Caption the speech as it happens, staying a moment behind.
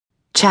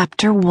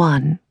Chapter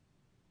 1.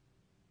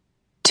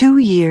 2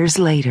 years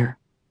later.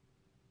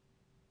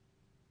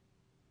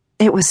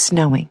 It was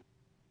snowing.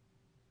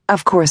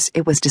 Of course,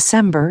 it was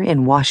December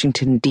in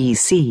Washington,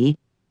 D.C.,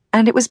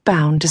 and it was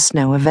bound to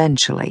snow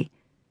eventually.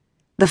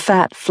 The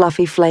fat,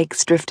 fluffy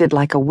flakes drifted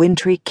like a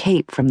wintry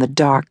cape from the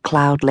dark,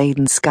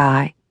 cloud-laden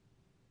sky.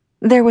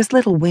 There was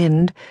little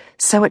wind,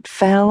 so it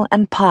fell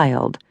and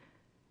piled,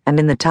 and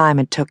in the time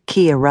it took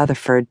Kia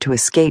Rutherford to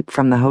escape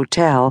from the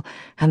hotel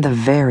and the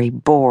very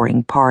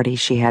boring party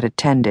she had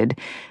attended,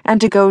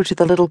 and to go to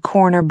the little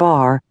corner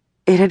bar,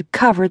 it had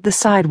covered the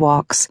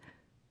sidewalks.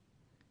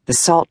 The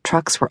salt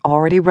trucks were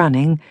already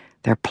running,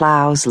 their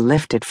plows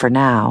lifted for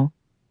now.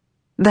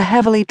 The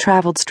heavily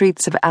traveled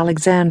streets of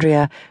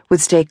Alexandria would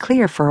stay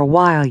clear for a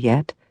while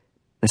yet.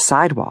 The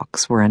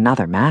sidewalks were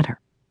another matter.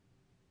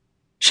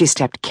 She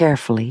stepped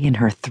carefully in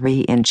her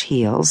 3-inch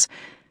heels.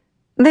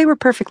 They were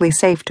perfectly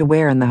safe to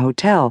wear in the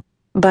hotel,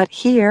 but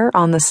here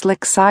on the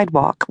slick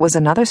sidewalk was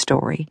another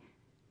story.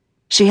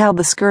 She held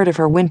the skirt of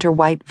her winter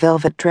white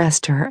velvet dress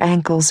to her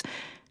ankles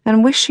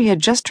and wished she had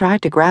just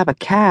tried to grab a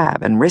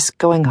cab and risk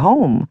going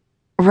home,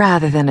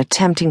 rather than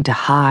attempting to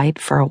hide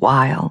for a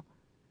while.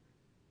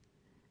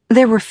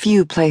 There were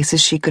few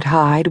places she could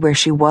hide where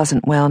she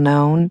wasn't well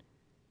known.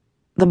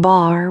 The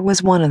bar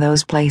was one of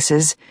those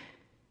places.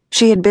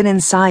 She had been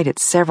inside it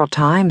several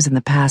times in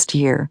the past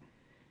year.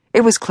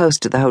 It was close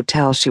to the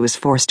hotel she was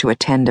forced to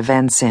attend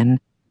events in,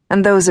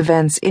 and those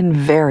events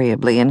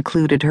invariably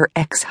included her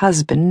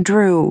ex-husband,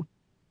 Drew.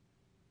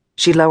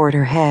 She lowered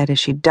her head as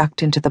she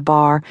ducked into the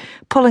bar,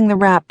 pulling the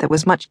wrap that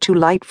was much too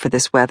light for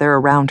this weather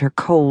around her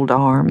cold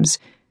arms.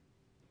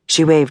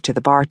 She waved to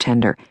the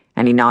bartender,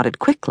 and he nodded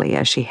quickly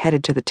as she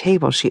headed to the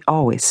table she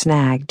always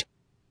snagged.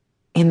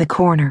 In the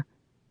corner,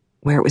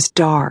 where it was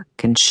dark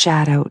and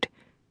shadowed,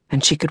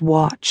 and she could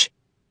watch.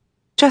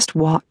 Just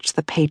watch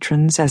the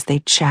patrons as they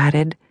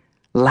chatted,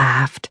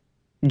 laughed,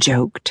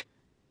 joked.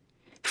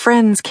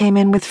 Friends came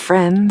in with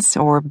friends,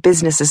 or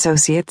business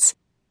associates.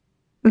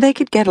 They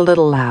could get a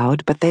little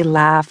loud, but they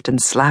laughed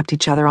and slapped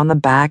each other on the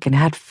back and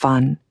had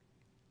fun.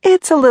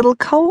 "It's a little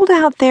cold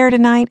out there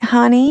tonight,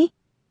 honey."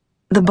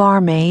 The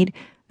barmaid,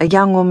 a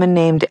young woman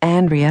named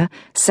Andrea,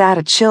 sat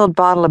a chilled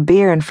bottle of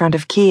beer in front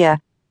of Kia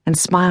and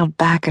smiled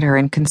back at her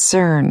in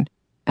concern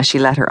as she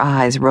let her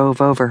eyes rove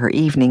over her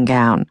evening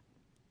gown.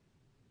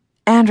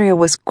 Andrea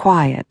was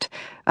quiet,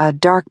 a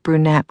dark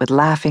brunette with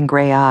laughing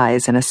gray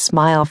eyes and a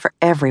smile for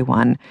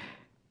everyone.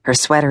 Her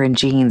sweater and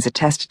jeans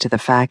attested to the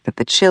fact that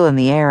the chill in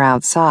the air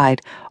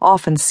outside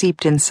often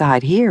seeped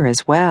inside here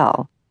as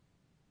well.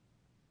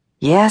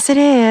 "Yes, it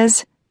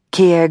is,"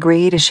 Kia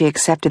agreed as she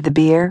accepted the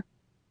beer.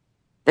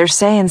 "They're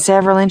saying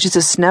several inches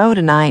of snow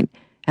tonight,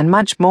 and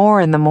much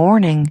more in the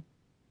morning."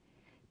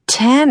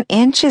 10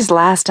 inches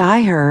last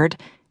I heard,"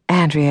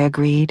 Andrea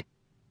agreed.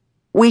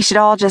 "We should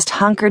all just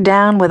hunker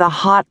down with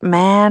a hot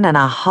man and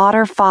a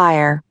hotter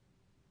fire."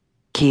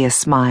 Kia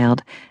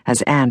smiled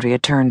as Andrea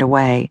turned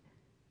away.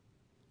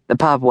 The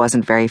pub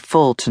wasn't very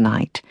full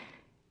tonight.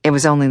 It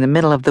was only the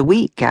middle of the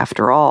week,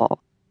 after all.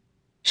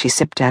 She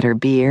sipped at her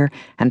beer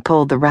and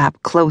pulled the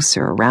wrap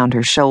closer around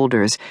her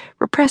shoulders,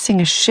 repressing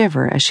a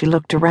shiver as she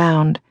looked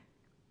around.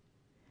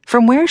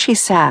 From where she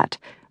sat,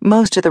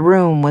 most of the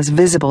room was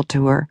visible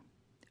to her.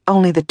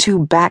 Only the 2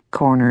 back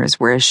corners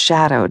were as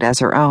shadowed as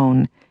her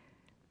own.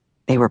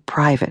 They were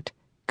private,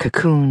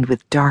 cocooned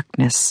with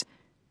darkness.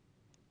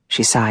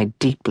 She sighed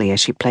deeply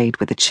as she played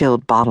with a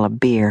chilled bottle of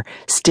beer,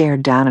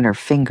 stared down at her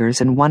fingers,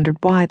 and wondered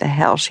why the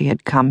hell she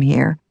had come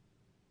here.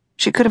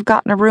 She could have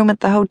gotten a room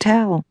at the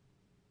hotel.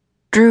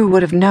 Drew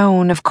would have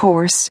known, of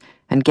course,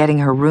 and getting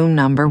her room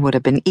number would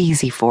have been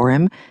easy for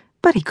him,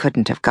 but he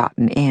couldn't have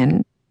gotten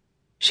in.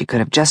 She could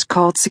have just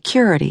called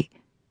security,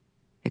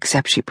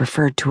 except she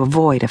preferred to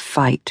avoid a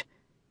fight.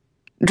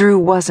 Drew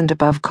wasn't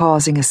above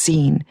causing a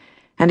scene,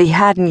 and he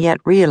hadn't yet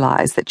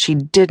realized that she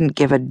didn't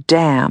give a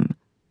damn.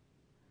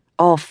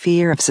 All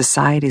fear of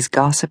society's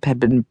gossip had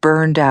been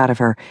burned out of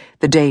her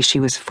the day she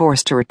was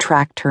forced to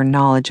retract her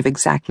knowledge of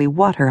exactly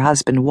what her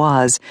husband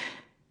was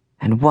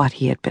and what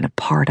he had been a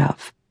part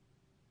of.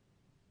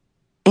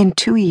 In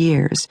 2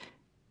 years,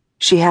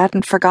 she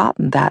hadn't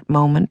forgotten that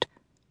moment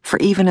for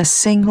even a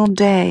single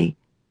day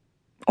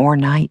or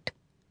night.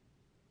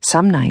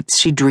 Some nights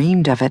she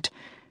dreamed of it,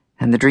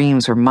 and the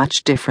dreams were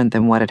much different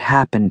than what had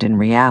happened in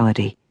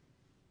reality.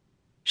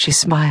 She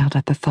smiled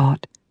at the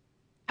thought.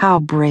 How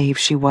brave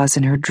she was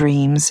in her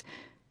dreams.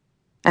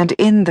 And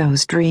in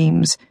those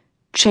dreams,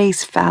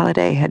 Chase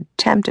Faladay had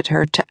tempted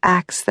her to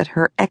acts that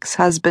her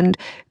ex-husband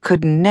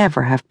could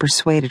never have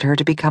persuaded her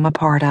to become a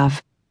part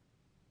of.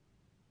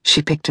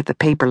 She picked at the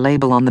paper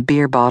label on the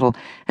beer bottle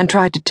and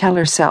tried to tell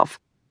herself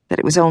that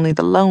it was only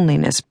the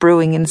loneliness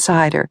brewing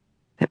inside her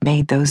that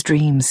made those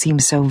dreams seem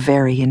so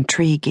very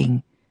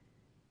intriguing.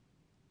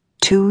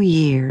 2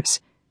 years.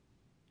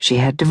 She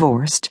had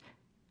divorced,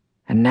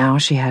 and now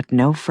she had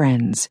no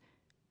friends.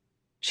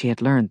 She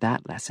had learned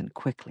that lesson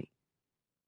quickly.